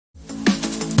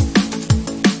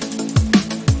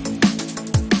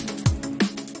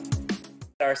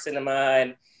Star Cinema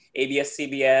and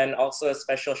ABS-CBN. Also a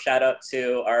special shout out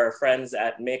to our friends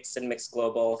at Mix and Mix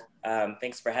Global.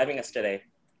 Thanks for having us today.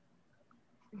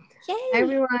 Yay. Hi,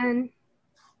 everyone.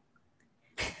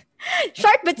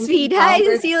 Short but sweet. Hi,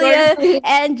 Cecilia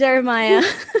and Jeremiah.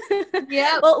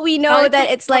 Yeah. Well, we know that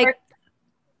it's like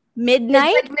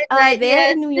midnight,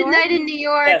 there in New York. Midnight in New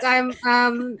York. Yes.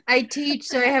 I teach,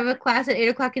 so I have a class at 8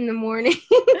 o'clock in the morning.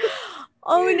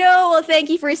 Oh no! Well, thank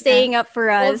you for staying up for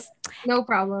us. No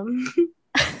problem.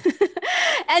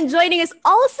 And joining us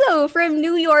also from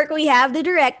New York, we have the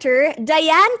director,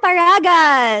 Diane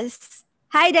Paragas.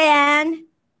 Hi, Diane.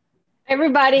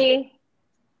 Everybody.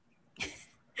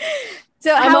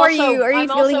 So how are you? Are you I'm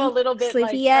feeling also a little bit sleepy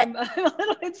like, yet? I'm a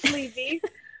little bit sleepy,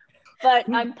 but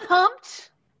I'm pumped.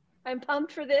 I'm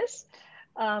pumped for this.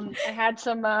 I had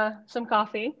some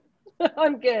coffee.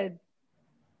 I'm good.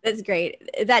 That's great.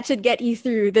 That should get you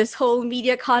through this whole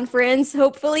media conference,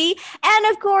 hopefully. And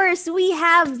of course, we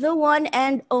have the one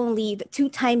and only, the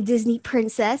two-time Disney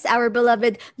princess, our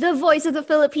beloved, the voice of the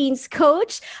Philippines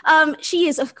coach. She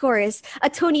is, of course, a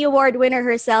Tony Award winner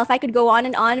herself. I could go on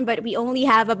and on, but we only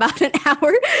have about an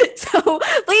hour. So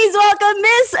please welcome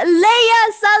Miss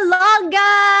LEA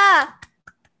Salonga.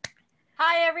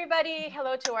 Hi, everybody.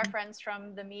 Hello to our friends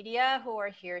from the media who are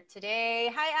here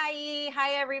today. Hi, Ai.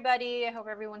 Hi, everybody. I hope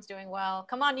everyone's doing well.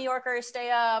 Come on, New Yorkers, stay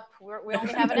up. We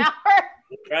only have an hour.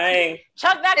 Trying.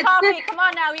 Chug that coffee. Come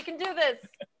on now. We can do this.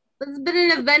 It's been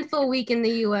an eventful week in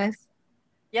the U.S.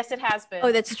 Yes, it has been.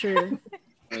 Oh, that's true.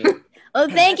 Well,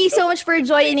 thank you so much for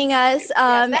joining us.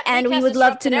 And we would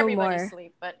love to know more.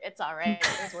 Sleep, but it's all right.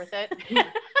 It was worth it.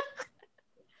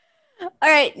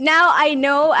 All right, now I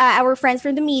know our friends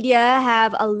from the media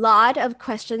have a lot of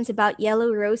questions about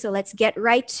Yellow Rose, so let's get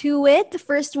right to it. The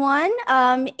first one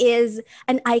is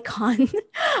an icon.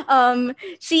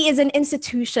 She is an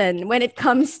institution when it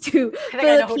comes to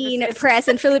Philippine press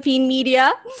and Philippine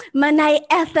media. Manay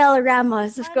Ethel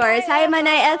Ramos, of course. Hi,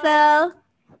 Manay Ethel.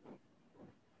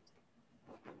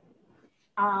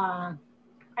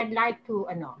 I'd like to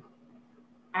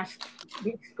ask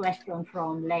this question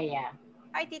from LEA.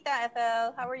 Hi, Tita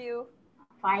Ethel. How are you?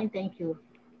 Fine, thank you.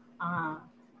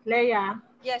 LEA.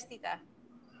 Yes, Tita.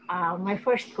 My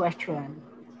first question: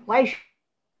 why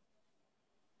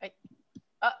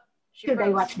should I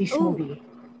watch this movie?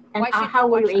 And how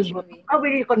were you able? How were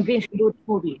you convinced to do this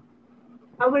movie?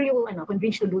 How were you,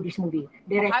 convinced to do this movie?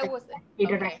 A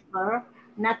director,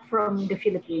 not from the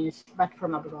Philippines, but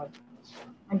from abroad.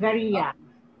 I'm very young.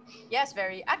 Yes,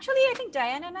 very. Actually, I think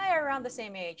Diane and I are around the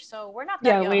same age, so we're not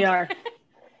that young. Yeah, we are.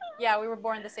 Yeah, we were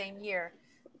born the same year.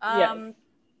 Yes.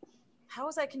 How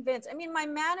was I convinced? I mean, my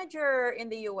manager in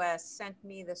the US sent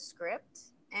me the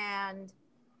script, and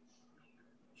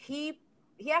he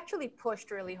actually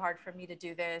pushed really hard for me to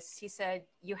do this. He said,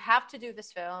 you have to do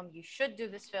this film. You should do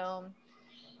this film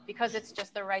because it's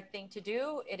just the right thing to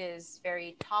do. It is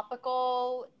very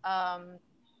topical,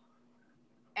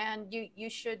 and you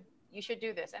should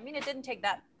do this. I mean, it didn't take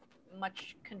that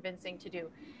much convincing to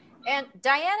do. And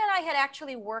Diane and I had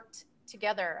actually worked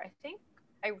together. I think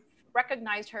I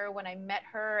recognized her when I met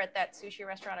her at that sushi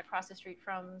restaurant across the street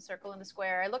from Circle in the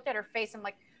Square. I looked at her face. I'm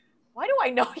like, why do I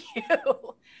know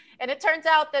you? And it turns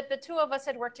out that the two of us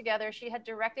had worked together. She had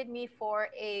directed me for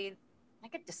a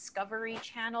Discovery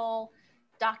Channel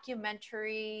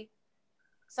documentary,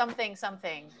 something.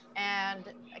 And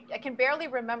I can barely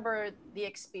remember the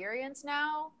experience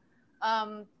now.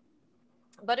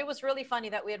 But it was really funny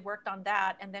that we had worked on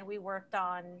that, and then we worked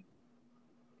on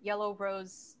Yellow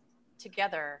Rose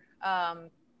together.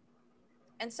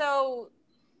 And so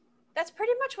that's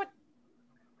pretty much what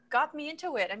got me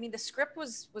into it. I mean, the script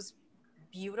was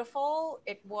beautiful.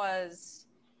 It was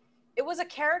a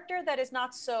character that is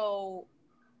not so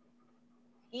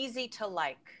easy to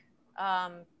like,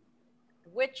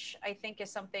 which I think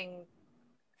is something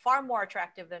far more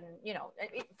attractive than,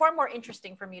 far more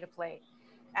interesting for me to play.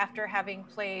 After having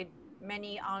played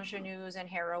many ingenues and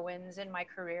heroines in my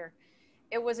career,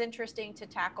 it was interesting to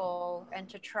tackle and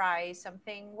to try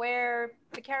something where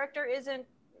the character isn't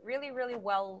really, really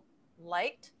well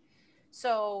liked.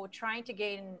 So trying to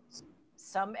gain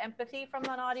some empathy from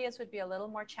an audience would be a little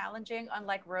more challenging,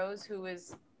 unlike Rose, who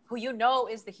is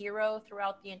the hero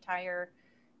throughout the entire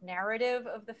narrative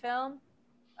of the film.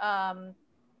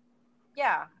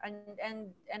 Yeah,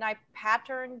 and I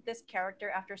patterned this character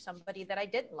after somebody that I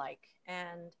didn't like,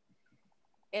 and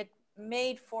it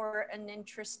made for an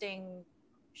interesting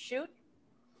shoot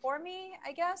for me,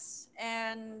 I guess,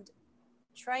 and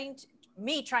trying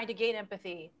to gain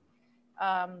empathy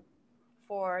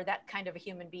for that kind of a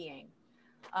human being.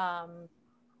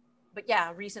 but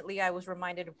yeah, recently I was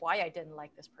reminded of why I didn't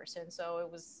like this person. So it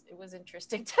was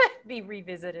interesting to be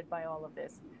revisited by all of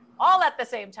this, all at the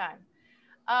same time.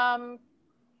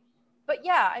 But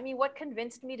yeah, I mean, what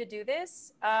convinced me to do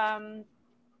this?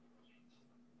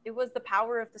 It was the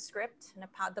power of the script and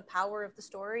the power of the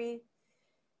story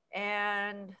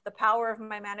and the power of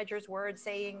my manager's word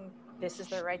saying, this is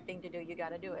the right thing to do. You got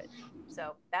to do it.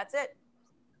 So that's it.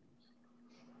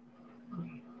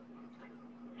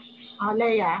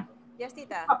 Leia. Yes,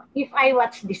 Tita. If I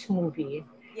watch this movie,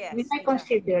 yes, will I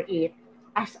consider it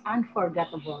as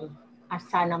unforgettable as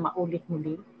Sana Maulit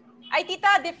Muli? Ay,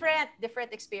 Tita,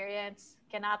 different experience.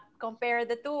 Cannot compare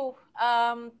the two.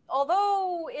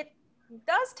 Although it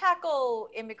does tackle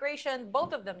immigration,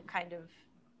 both of them kind of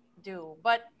do.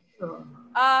 But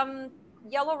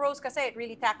Yellow Rose kasi it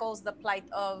really tackles the plight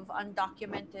of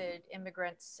undocumented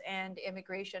immigrants and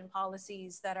immigration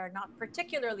policies that are not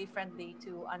particularly friendly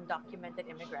to undocumented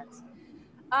immigrants.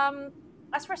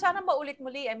 As for Sana Maulit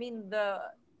Muli, I mean,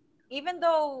 even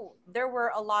though there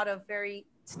were a lot of very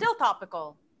still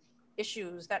topical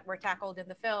issues that were tackled in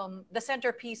the film, the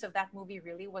centerpiece of that movie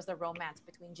really was the romance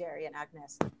between Jerry and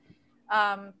Agnes.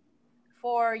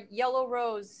 For Yellow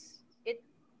Rose,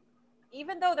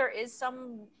 even though there's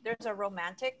a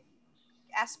romantic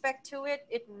aspect to it,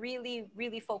 it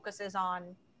really focuses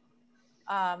on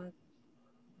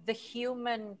the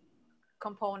human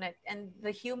component and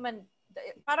the human,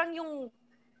 parang yung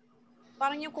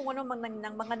kung ano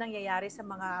mga nangyayari sa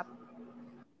mga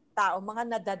tao,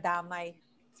 mga nadadamay,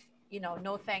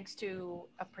 no thanks to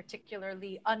a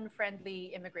particularly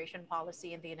unfriendly immigration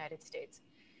policy in the United States.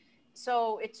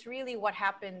 So it's really what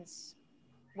happens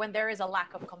when there is a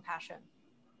lack of compassion.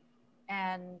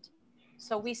 And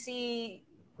so we see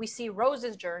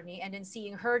Rose's journey, and in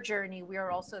seeing her journey, we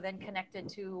are also then connected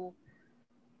to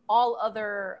all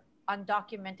other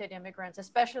undocumented immigrants,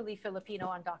 especially Filipino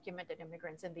undocumented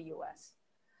immigrants in the US.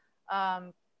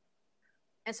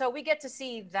 And so we get to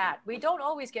see that. We don't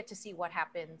always get to see what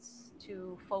happens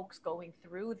to folks going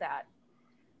through that.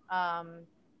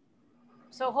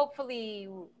 So hopefully,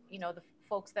 the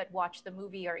folks that watch the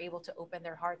movie are able to open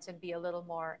their hearts and be a little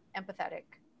more empathetic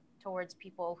towards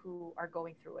people who are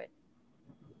going through it.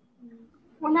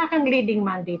 Wala kang leading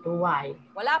man dito. Why?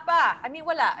 Wala pa.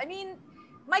 Wala.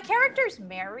 My character's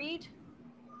married.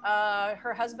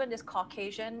 Her husband is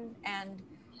Caucasian and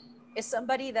is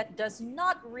somebody that does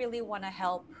not really want to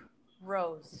help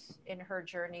Rose in her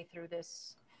journey through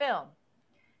this film.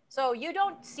 So you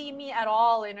don't see me at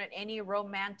all in any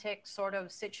romantic sort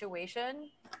of situation.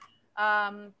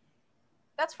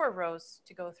 That's for Rose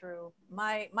to go through.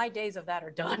 My days of that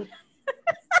are done.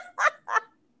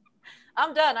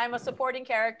 I'm done. I'm a supporting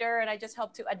character and I just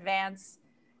help to advance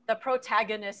the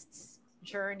protagonist's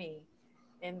journey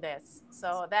in this.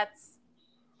 So that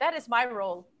is my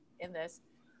role in this.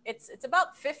 It's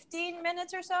about 15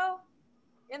 minutes or so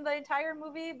in the entire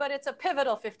movie, but it's a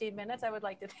pivotal 15 minutes, I would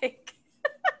like to think.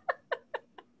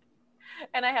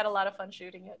 And I had a lot of fun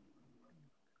shooting it.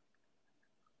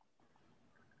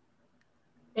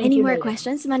 Any more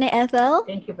questions, Mane Ethel?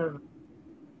 Thank you very much.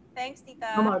 Thanks,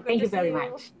 Tita. No more. Thank you very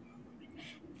much.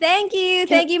 Thank you,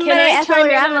 Mane Ethel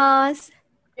Ramos.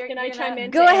 Can I chime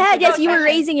in? Go ahead. Yes, you were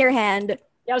raising your hand.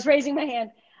 Yeah, I was raising my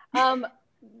hand.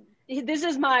 This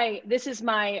is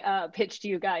my pitch to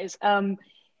you guys. One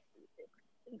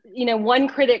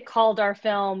critic called our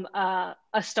film "A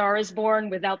Star Is Born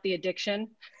Without the Addiction,"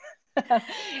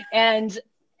 and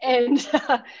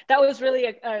that was really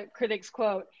a critic's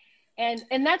quote,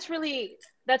 and that's really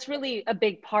a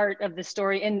big part of the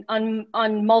story, and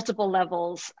on multiple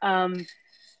levels.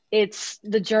 It's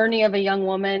the journey of a young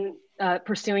woman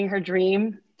pursuing her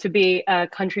dream to be a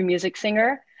country music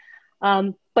singer.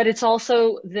 But it's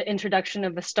also the introduction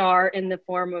of a star in the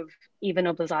form of Eva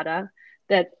Noblezada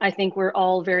that I think we're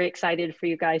all very excited for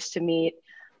you guys to meet.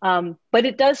 But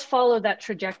it does follow that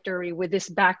trajectory with this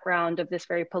background of this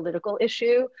very political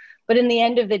issue. But in the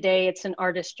end of the day, it's an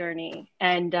artist's journey.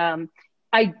 And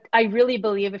I really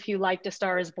believe if you liked A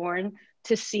Star Is Born,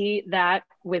 to see that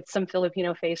with some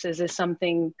Filipino faces is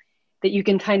something that you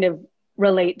can kind of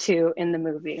relate to in the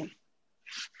movie.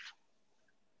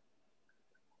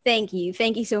 Thank you.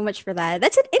 Thank you so much for that.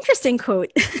 That's an interesting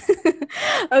quote.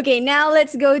 Okay, now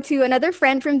let's go to another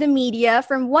friend from the media.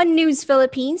 From One News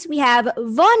Philippines, we have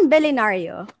Von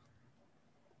Belinario.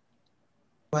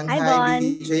 Hi,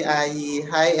 Von.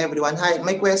 Hi, everyone. Hi,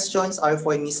 my questions are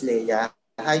for Miss Leia.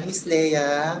 Hi, Miss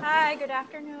Leia. Hi, good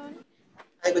afternoon.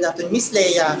 Hi, good afternoon. Miss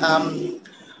Leia,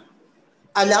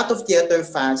 a lot of theater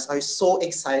fans are so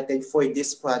excited for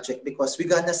this project because we're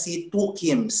gonna see two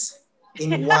Kims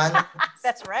in one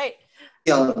That's right.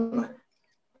 film.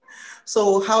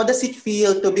 So how does it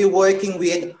feel to be working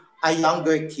with a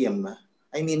younger Kim?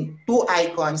 I mean, two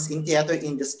icons in theater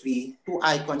industry, two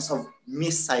icons of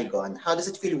Miss Saigon. How does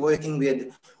it feel working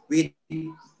with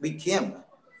Kim?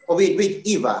 Or with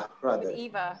Eva, rather? With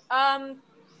Eva.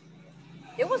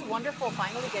 It was wonderful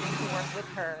finally getting to work with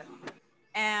her.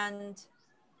 And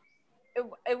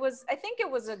it was, I think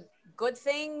it was a good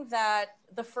thing that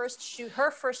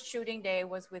her first shooting day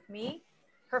was with me.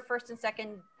 Her first and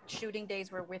second shooting days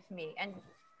were with me. And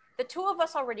the two of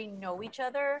us already know each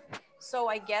other. So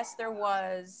I guess there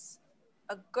was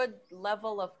a good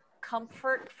level of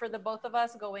comfort for the both of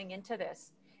us going into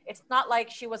this. It's not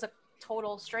like she was a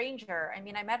total stranger. I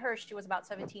mean, I met her, she was about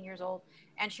 17 years old,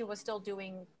 and she was still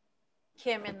doing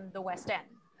Kim in the West End.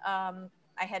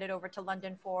 I headed over to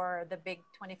London for the big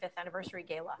 25th anniversary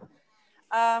gala.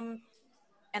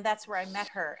 And that's where I met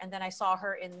her. And then I saw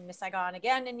her in Miss Saigon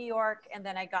again in New York. And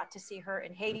then I got to see her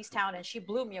in Hadestown, and she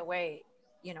blew me away,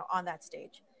 you know, on that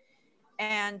stage.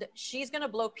 And she's going to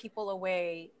blow people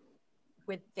away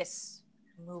with this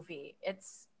movie.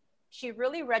 She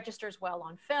really registers well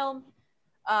on film.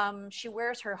 She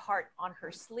wears her heart on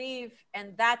her sleeve,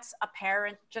 and that's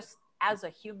apparent just as a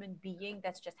human being.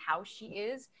 That's just how she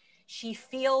is. She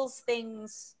feels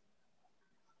things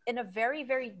in a very,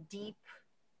 very deep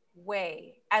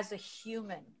way as a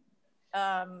human.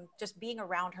 Just being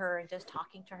around her and just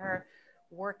talking to her,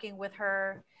 working with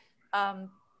her.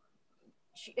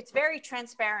 It's very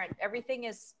transparent. Everything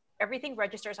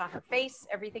registers on her face.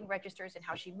 Everything registers in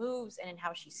how she moves and in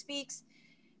how she speaks.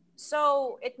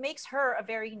 So it makes her a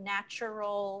very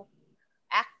natural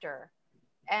actor,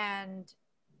 and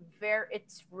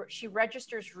she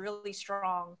registers really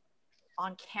strong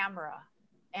on camera,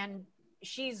 and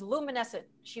she's luminescent.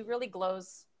 She really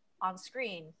glows on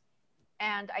screen,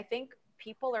 and I think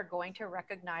people are going to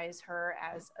recognize her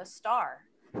as a star.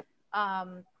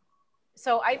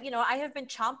 So I have been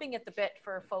chomping at the bit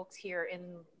for folks here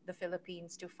in the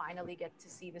Philippines to finally get to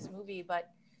see this movie, but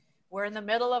we're in the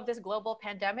middle of this global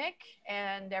pandemic,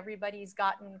 and everybody's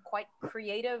gotten quite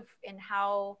creative in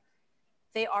how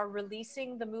they are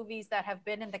releasing the movies that have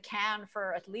been in the can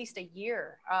for at least a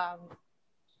year.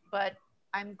 But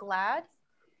I'm glad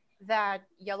that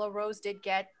Yellow Rose did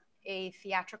get a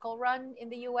theatrical run in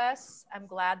the US. I'm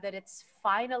glad that it's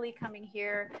finally coming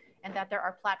here and that there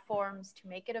are platforms to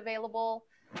make it available.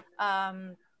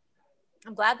 I'm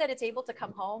glad that it's able to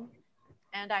come home,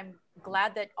 and I'm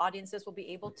glad that audiences will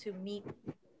be able to meet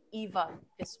Eva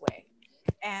this way.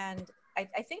 And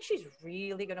I think she's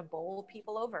really going to bowl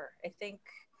people over. I think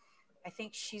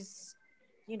she's,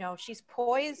 she's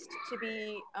poised to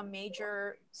be a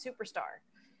major superstar.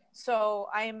 So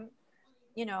I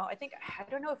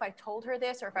don't know if I told her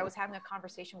this or if I was having a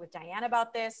conversation with Diane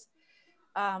about this.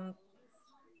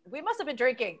 We must have been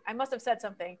drinking. I must have said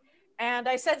something. And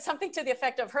I said something to the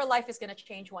effect of, her life is going to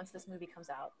change once this movie comes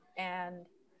out. And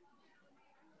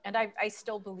I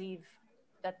still believe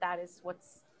that is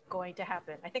what's going to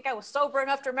happen. I think I was sober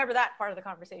enough to remember that part of the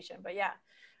conversation. But yeah,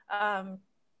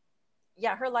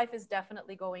 her life is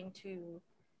definitely going to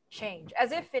change,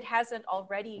 as if it hasn't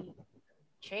already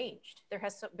changed. There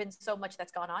has been so much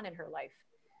that's gone on in her life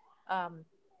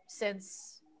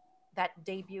since that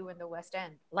debut in the West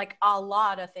End. Like, a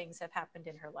lot of things have happened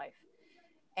in her life,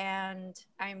 and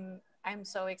I'm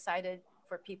so excited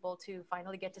for people to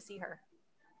finally get to see her.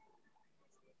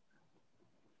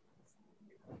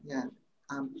 Yeah.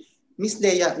 Miss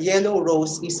Leia, Yellow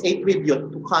Rose is a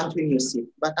tribute to country music,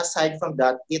 but aside from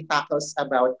that, it tackles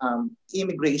about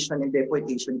immigration and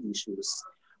deportation issues.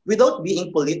 Without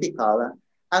being political,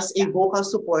 as a vocal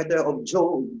supporter of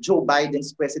Joe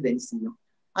Biden's presidency,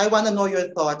 I want to know your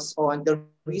thoughts on the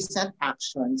recent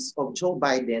actions of Joe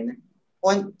Biden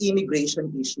on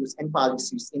immigration issues and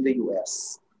policies in the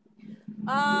US.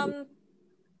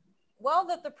 Well,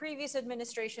 that the previous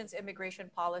administration's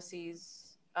immigration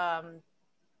policies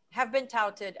have been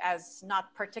touted as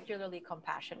not particularly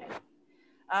compassionate.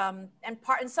 And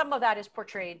some of that is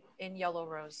portrayed in Yellow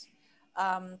Rose.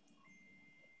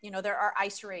 There are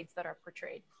ICE raids that are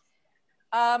portrayed.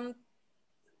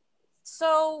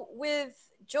 So with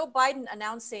Joe Biden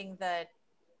announcing that,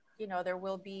 there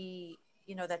will be,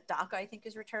 that DACA, I think,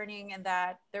 is returning, and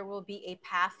that there will be a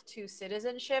path to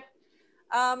citizenship.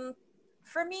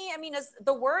 For me, as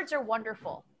the words are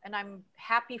wonderful and I'm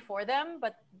happy for them,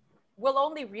 but we'll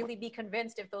only really be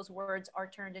convinced if those words are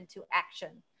turned into action.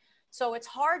 So it's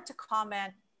hard to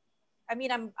comment.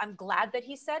 I'm glad that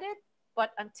he said it,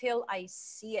 but until I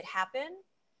see it happen,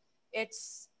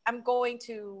 I'm going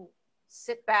to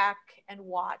sit back and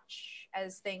watch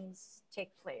as things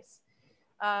take place.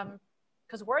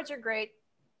 Because words are great,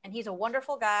 and he's a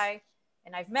wonderful guy,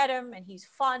 And I've met him, and he's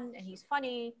fun, and he's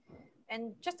funny,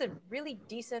 and just a really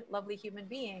decent, lovely human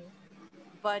being.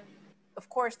 But of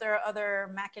course, there are other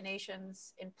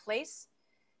machinations in place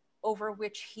over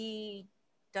which he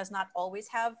does not always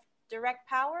have direct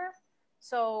power.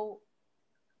 So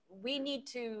we need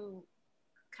to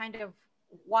kind of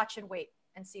watch and wait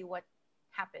and see what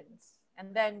happens,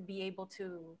 and then be able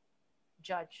to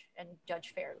judge and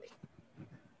judge fairly.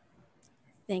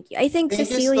 Thank you. I think Thank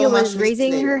you Cecilia so much, was Miss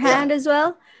raising Slay. her hand as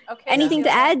well. Okay. Anything to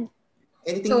add?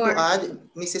 Anything Sure. to add,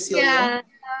 Mrs. Celia? Yeah.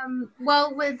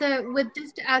 Well, with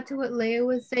just to add to what Leia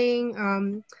was saying,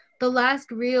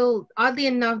 oddly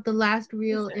enough, the last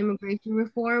real immigration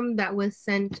reform that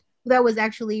was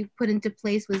actually put into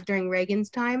place was during Reagan's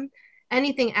time.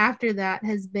 Anything after that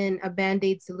has been a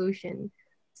band-aid solution.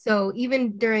 So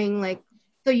even during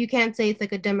so you can't say it's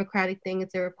like a Democratic thing,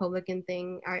 it's a Republican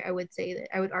thing. I would say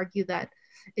that I would argue that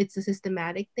it's a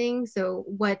systematic thing. So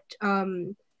what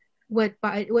Joe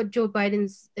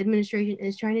Biden's administration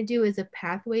is trying to do is a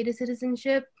pathway to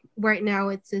citizenship. Right now,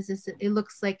 it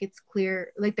looks like it's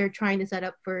clear, like they're trying to set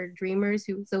up for dreamers,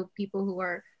 people who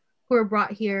are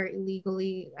brought here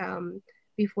illegally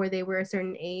before they were a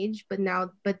certain age. But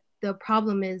the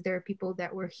problem is there are people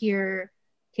that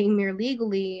came here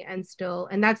legally and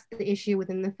that's the issue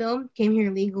within the film, came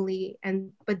here legally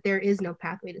but there is no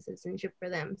pathway to citizenship for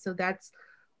them. So that's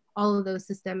all of those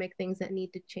systemic things that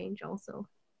need to change also.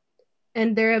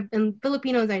 And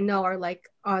Filipinos I know are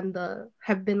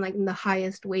have been in the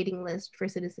highest waiting list for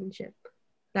citizenship.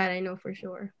 That I know for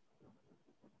sure.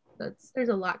 There's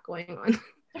a lot going on.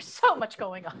 There's so much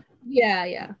going on.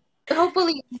 Yeah. But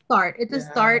hopefully it's a start. It's a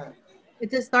start.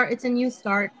 It's a start. It's a new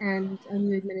start and a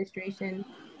new administration.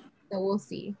 So we'll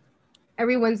see.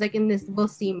 Everyone's in this we'll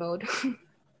see mode.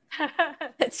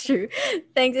 That's true.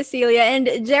 Thanks, Cecilia.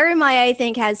 And Jeremiah, I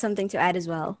think, has something to add as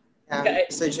well.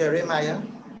 So Jeremiah?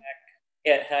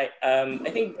 Yeah, hi. I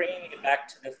think bringing it back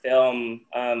to the film,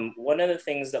 one of the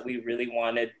things that we really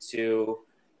wanted to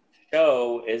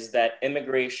show is that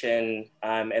immigration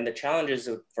and the challenges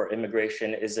for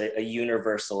immigration is a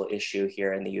universal issue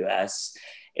here in the U.S.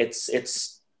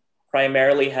 It's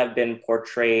primarily have been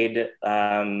portrayed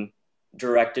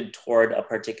directed toward a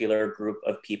particular group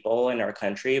of people in our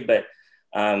country, but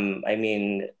I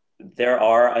mean, there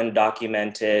are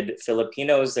undocumented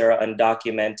Filipinos, there are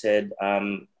undocumented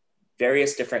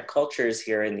various different cultures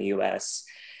here in the U.S.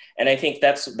 And I think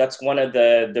that's one of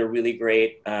the really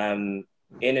great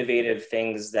innovative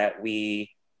things that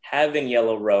we have in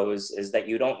Yellow Rose is that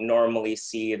you don't normally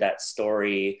see that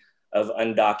story of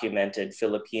undocumented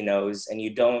Filipinos, and you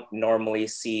don't normally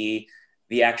see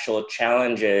the actual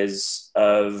challenges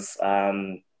of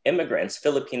immigrants,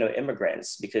 Filipino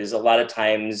immigrants, because a lot of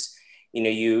times,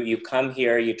 you come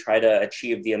here, you try to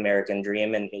achieve the American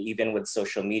dream, and even with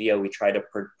social media, we try to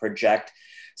project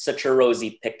such a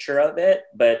rosy picture of it.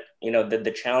 But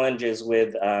the challenges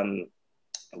with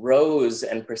Rose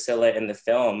and Priscilla in the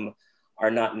film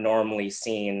are not normally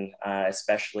seen,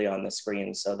 especially on the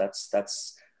screen. So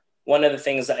that's one of the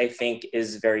things that I think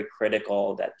is very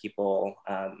critical that people,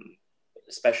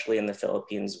 especially in the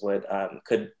Philippines,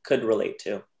 could relate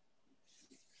to.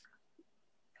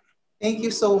 Thank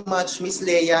you so much, Miss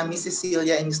Leia, Miss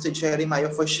Cecilia, and Mr. Jeremiah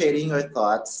for sharing your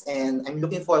thoughts. And I'm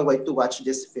looking forward to watch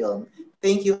this film.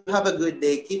 Thank you. Have a good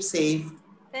day. Keep safe.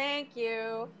 Thank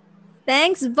you.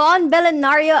 Thanks, Von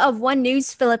Belenario of One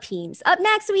News Philippines. Up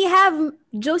next, we have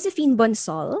Josephine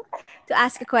Bonsol to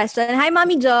ask a question. Hi,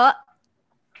 Mommy Jo.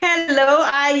 Hello,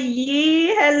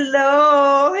 Ayi.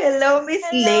 Hello, Miss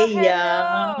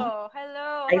Leia.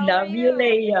 Hello. I love you,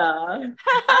 Leia.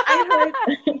 I heard.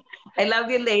 I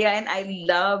love you, Leia, and I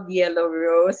love Yellow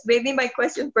Rose. Maybe my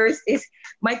question first is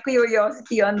my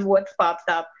curiosity on what popped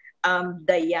up.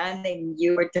 Diane and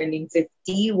you were turning 50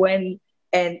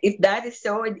 and if that is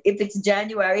so, if it's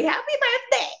January, happy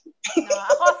birthday! No,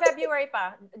 ako February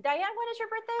pa. Diane, when is your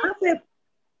birthday?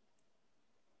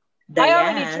 I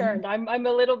already turned. I'm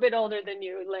a little bit older than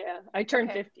you, Leia. I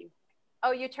turned 50.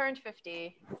 Oh, you turned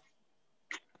 50.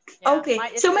 Yeah, okay,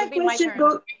 so my question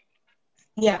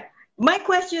My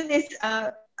question is,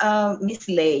 Miss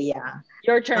Leia.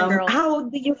 Your turn, girl. How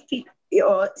do you feel?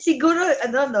 Siguro,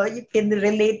 you can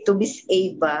relate to Miss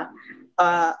Ava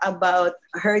about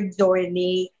her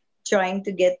journey trying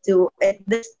to get to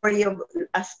the story of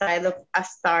A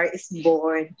Star is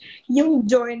Born. Yung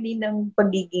journey ng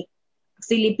pagiging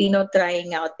Filipino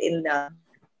trying out in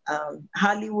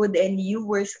Hollywood, and you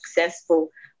were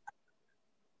successful.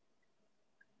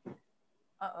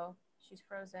 Uh-oh, she's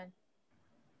frozen.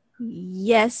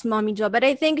 Yes, Mommy Jo, but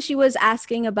I think she was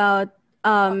asking about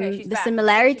Okay, she's the back.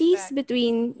 similarities She's back.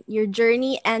 between your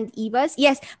journey and Eva's.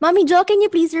 Yes, Mommy Jo, can you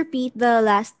please repeat the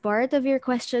last part of your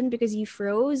question because you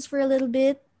froze for a little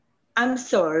bit? I'm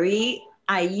sorry.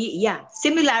 Yeah,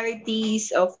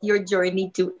 similarities of your journey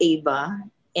to Ava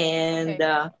and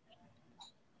Okay.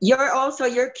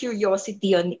 your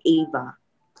curiosity on Ava.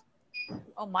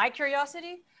 Oh, my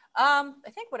curiosity? I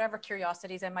think whatever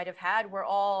curiosities I might have had were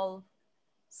all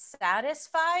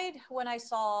satisfied when I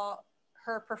saw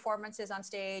her performances on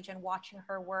stage and watching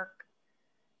her work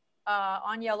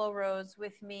on Yellow Rose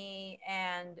with me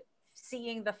and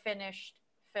seeing the finished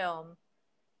film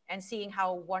and seeing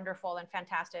how wonderful and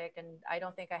fantastic, and I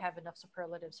don't think I have enough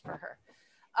superlatives for her.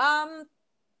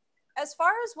 As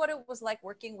far as what it was like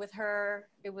working with her,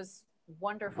 it was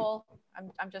wonderful.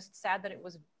 I'm just sad that it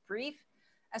was brief.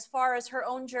 As far as her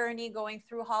own journey going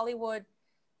through Hollywood,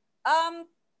 I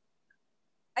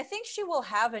think she will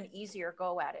have an easier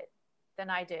go at it than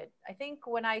I did. I think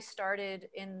when I started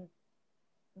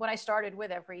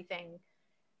with everything,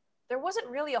 there wasn't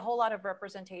really a whole lot of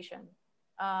representation.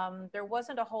 There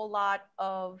wasn't a whole lot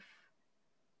of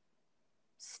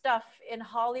stuff in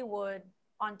Hollywood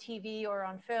on TV or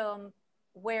on film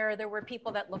where there were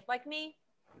people that looked like me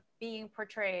being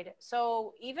portrayed.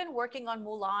 So even working on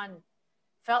Mulan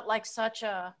felt like such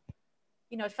a,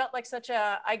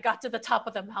 I got to the top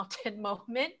of the mountain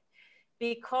moment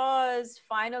because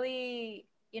finally,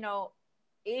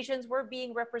 Asians were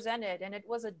being represented and it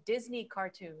was a Disney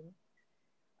cartoon.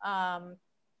 And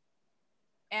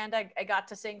I got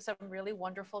to sing some really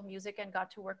wonderful music and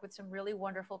got to work with some really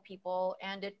wonderful people.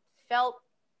 And it felt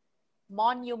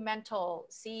monumental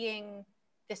seeing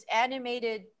this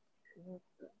animated,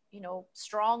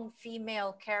 strong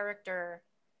female character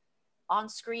on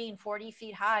screen 40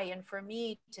 feet high. And for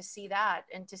me to see that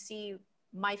and to see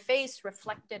my face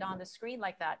reflected on the screen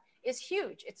like that is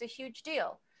huge. It's a huge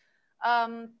deal.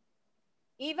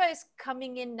 Eva is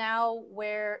coming in now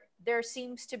where there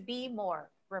seems to be more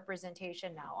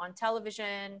representation now on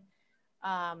television,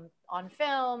 on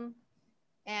film,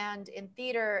 and in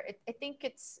theater. I think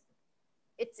it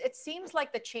seems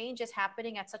like the change is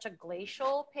happening at such a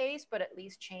glacial pace, but at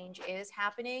least change is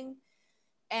happening.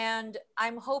 And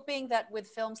I'm hoping that with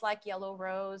films like Yellow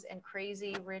Rose and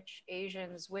Crazy Rich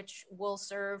Asians, which will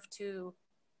serve to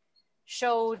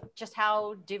show just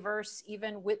how diverse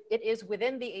even it is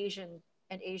within the Asian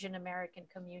and Asian American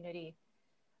community,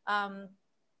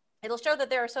 it'll show that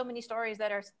there are so many stories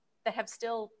that have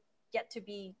still yet to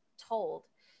be told.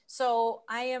 So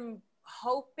I am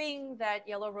hoping that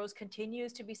Yellow Rose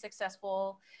continues to be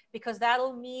successful because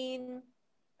that'll mean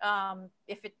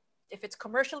if it's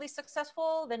commercially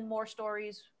successful, then more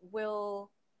stories will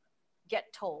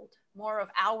get told. More of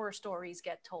our stories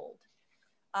get told.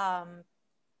 And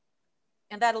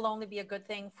that'll only be a good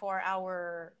thing for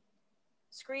our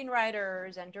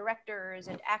screenwriters and directors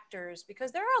and actors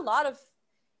because there are a lot of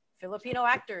Filipino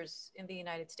actors in the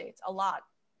United States, a lot.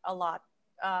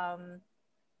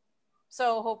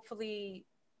 So hopefully,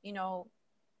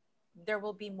 there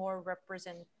will be more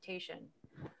representation.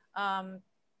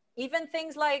 Even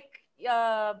things like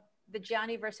the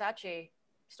Gianni Versace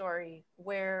story,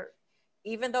 where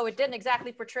even though it didn't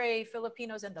exactly portray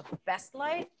Filipinos in the best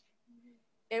light,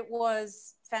 it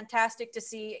was fantastic to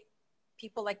see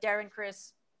people like Darren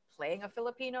Criss playing a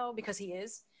Filipino because he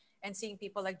is, and seeing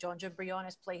people like Jonjo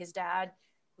Briones play his dad,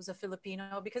 who's a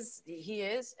Filipino because he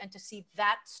is, and to see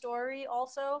that story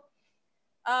also.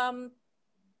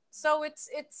 So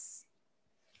it's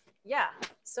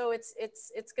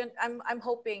gonna. I'm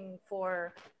hoping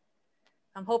for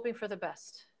the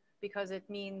best because it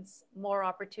means more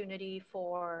opportunity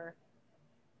for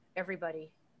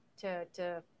everybody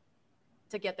to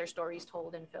get their stories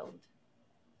told and filmed.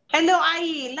 Hello,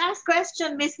 Ai. Last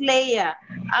question, Miss Leia.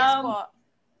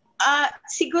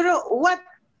 Siguro, what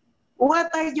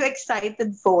are you excited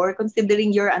for,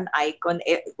 considering you're an icon?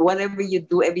 Whatever you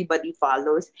do, everybody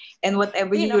follows. And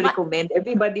whatever you recommend,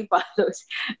 everybody follows.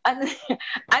 Ano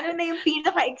na yung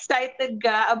pinaka-excited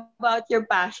ka about your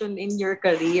passion in your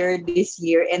career this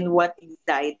year, and what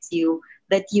excites you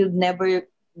that you've never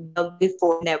done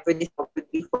before, never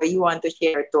discovered before, you want to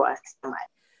share to us naman?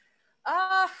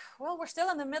 Well, we're still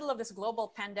in the middle of this global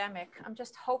pandemic. I'm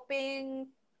just hoping,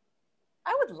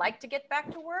 I would like to get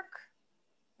back to work.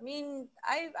 I mean,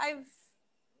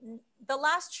 the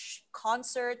last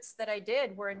concerts that I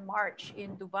did were in March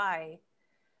in Dubai.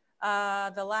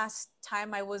 The last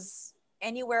time I was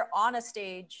anywhere on a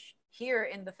stage here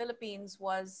in the Philippines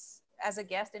was as a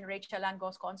guest in Rachel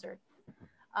Lango's concert.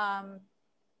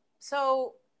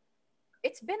 So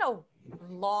it's been a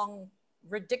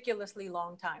ridiculously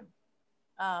long time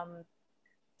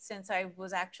since I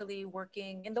was actually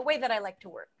working in the way that I like to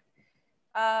work.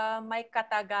 May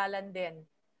katagalan din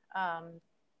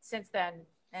since then.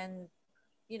 And,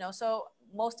 you know, so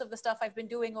most of the stuff I've been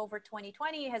doing over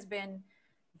 2020 has been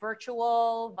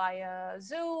virtual via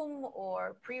Zoom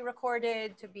or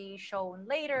pre-recorded to be shown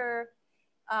later.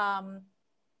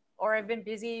 Or I've been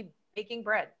busy baking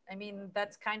bread. I mean,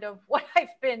 that's kind of what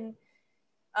I've been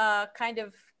kind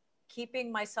of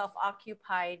keeping myself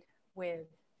occupied with.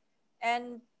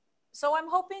 And so I'm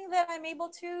hoping that I'm able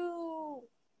to,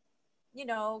 you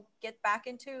know, get back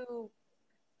into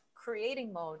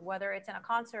creating mode, whether it's in a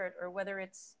concert or whether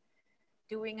it's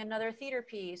doing another theater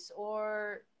piece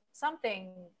or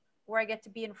something where I get to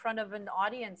be in front of an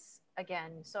audience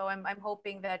again. So I'm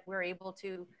hoping that we're able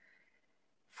to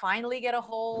finally get a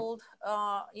hold,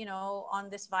 you know, on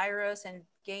this virus and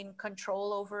gain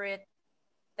control over it,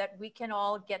 that we can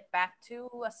all get back to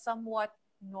a somewhat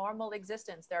normal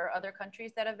existence. There are other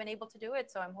countries that have been able to do it.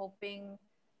 So I'm hoping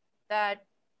that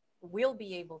we'll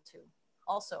be able to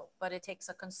also, but it takes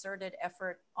a concerted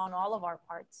effort on all of our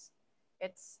parts.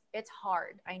 It's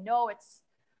hard. I know it's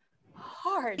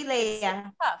hard. It's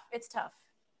tough. It's tough.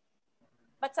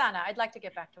 But sana, I'd like to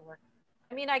get back to work.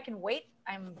 I mean, I can wait.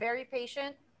 I'm very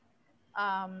patient.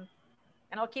 And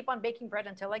I'll keep on baking bread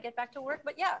until I get back to work.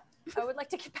 But yeah, I would like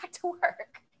to get back to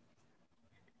work.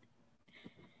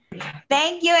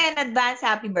 Thank you in advance.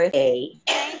 Happy birthday.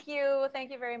 Thank you.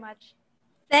 Thank you very much.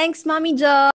 Thanks, Mommy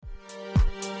Jo.